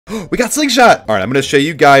We got Slingshot! All right, I'm gonna show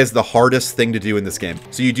you guys the hardest thing to do in this game.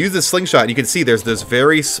 So you do the Slingshot, and you can see there's those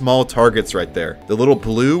very small targets right there. The little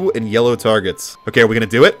blue and yellow targets. Okay, are we gonna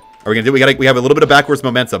do it? Are we gonna do it? We have a little bit of backwards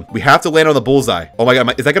momentum. We have to land on the bullseye. Oh my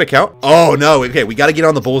God, is that gonna count? Oh no, okay, we gotta get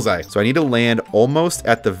on the bullseye. So I need to land almost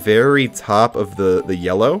at the very top of the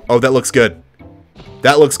yellow. Oh, that looks good.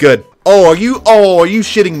 That looks good. Oh, are you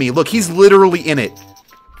shitting me? Look, he's literally in it.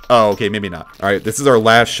 Oh, okay, maybe not. All right, this is our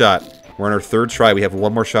last shot. We're on our third try. We have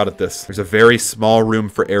one more shot at this. There's a very small room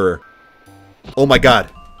for error. Oh my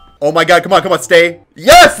God. Oh my God, come on, stay.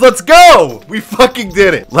 Yes, let's go! We fucking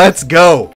did it. Let's go.